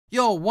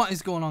Yo, what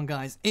is going on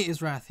guys? It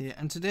is Wrath here,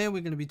 and today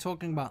we're going to be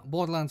talking about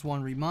Borderlands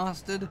 1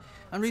 Remastered.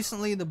 And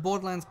recently the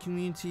Borderlands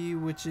community,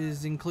 which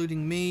is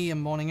including me and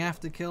Morning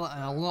Afterkill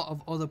and a lot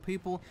of other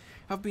people,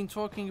 have been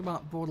talking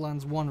about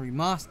Borderlands 1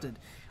 Remastered.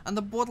 And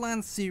the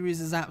Borderlands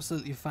series is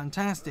absolutely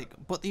fantastic,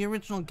 but the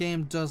original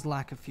game does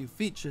lack a few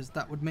features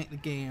that would make the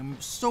game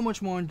so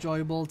much more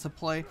enjoyable to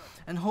play.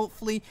 And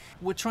hopefully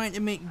we're trying to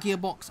make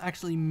Gearbox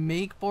actually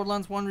make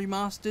Borderlands 1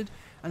 Remastered,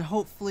 and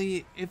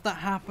hopefully if that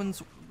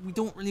happens, we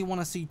don't really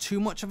want to see too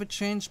much of a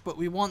change, but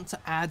we want to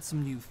add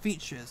some new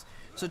features.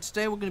 So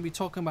today we're going to be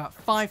talking about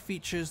 5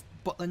 features,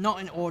 but they're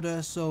not in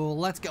order, so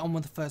let's get on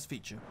with the first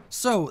feature.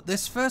 So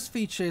this first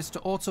feature is to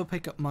auto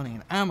pick up money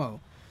and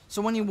ammo.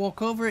 So when you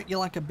walk over it, you're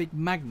like a big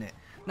magnet.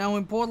 Now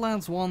in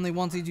Borderlands 1 they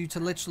wanted you to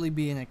literally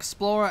be an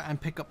explorer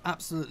and pick up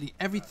absolutely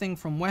everything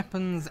from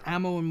weapons,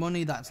 ammo and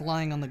money that's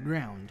lying on the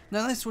ground.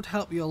 Now this would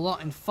help you a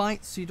lot in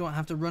fights, so you don't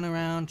have to run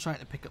around trying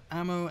to pick up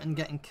ammo and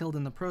getting killed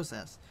in the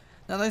process.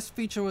 Now this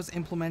feature was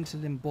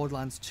implemented in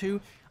Borderlands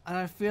 2, and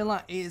I feel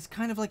like it is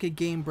kind of like a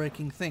game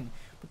breaking thing,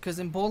 because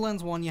in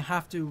Borderlands 1 you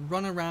have to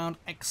run around,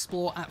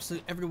 explore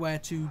absolutely everywhere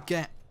to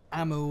get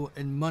ammo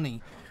and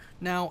money.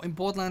 Now in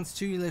Borderlands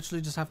 2 you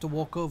literally just have to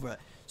walk over it,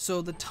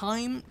 so the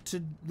time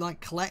to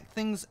collect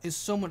things is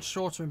so much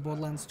shorter in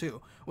Borderlands 2,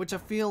 which I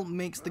feel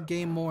makes the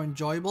game more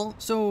enjoyable.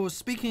 So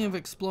speaking of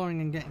exploring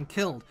and getting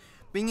killed,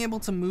 being able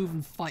to move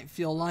and fight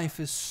for your life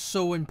is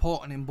so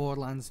important in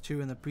Borderlands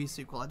 2 in the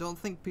pre-sequel. I don't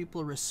think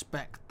people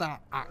respect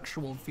that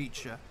actual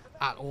feature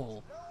at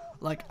all.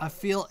 Like, I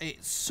feel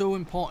it's so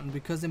important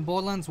because in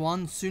Borderlands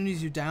 1, as soon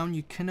as you're down,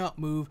 you cannot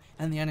move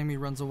and the enemy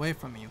runs away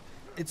from you.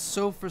 It's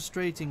so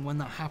frustrating when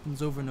that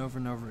happens over and over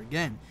and over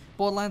again.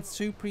 Borderlands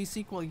 2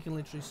 pre-sequel, you can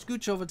literally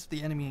scooch over to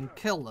the enemy and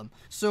kill them.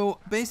 So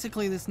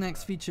basically this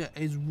next feature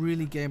is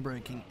really game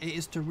breaking. It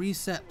is to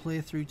reset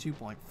playthrough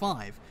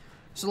 2.5.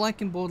 So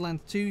like in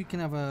Borderlands 2, you can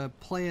have a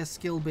player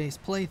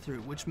skill-based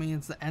playthrough, which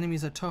means the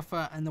enemies are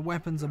tougher and the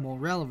weapons are more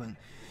relevant.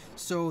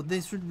 So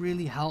this would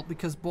really help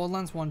because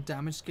Borderlands 1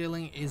 damage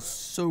scaling is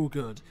so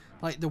good.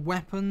 Like, the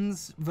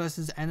weapons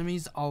versus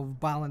enemies are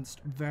balanced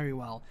very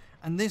well.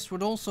 And this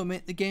would also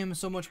make the game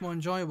so much more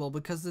enjoyable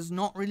because there's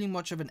not really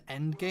much of an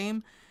end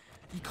game.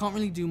 You can't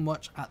really do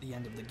much at the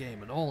end of the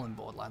game at all in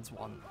Borderlands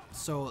 1.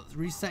 So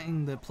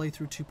resetting the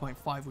playthrough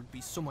 2.5 would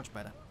be so much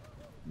better.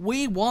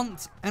 We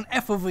want an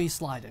FOV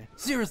slider.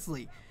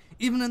 Seriously,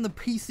 even in the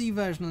PC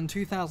version in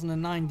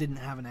 2009 didn't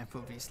have an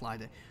FOV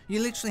slider.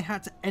 You literally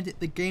had to edit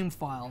the game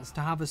files to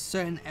have a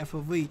certain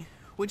FOV,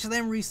 which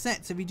then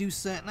resets if you do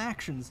certain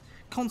actions.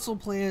 Console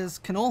players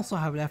can also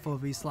have an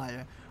FOV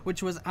slider,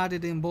 which was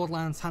added in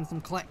Borderlands Handsome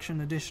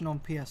Collection Edition on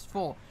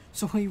PS4.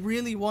 So we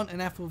really want an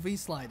FOV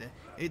slider.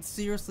 It's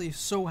seriously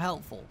so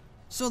helpful.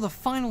 So the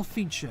final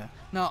feature,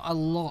 now a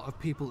lot of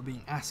people have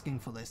been asking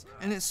for this,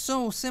 and it's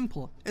so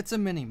simple, it's a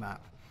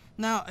mini-map.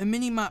 Now a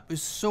mini-map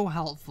is so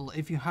helpful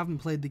if you haven't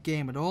played the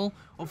game at all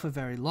or for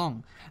very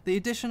long. The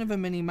addition of a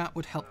mini-map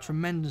would help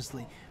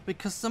tremendously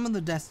because some of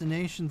the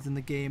destinations in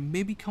the game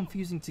may be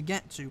confusing to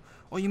get to,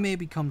 or you may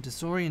become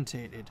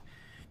disorientated.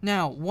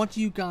 Now what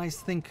do you guys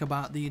think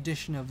about the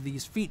addition of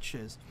these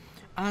features?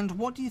 And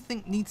what do you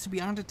think needs to be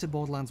added to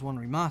Borderlands 1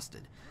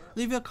 Remastered?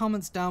 Leave your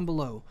comments down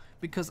below,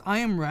 because I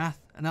am Wrath,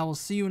 and I will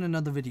see you in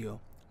another video.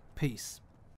 Peace.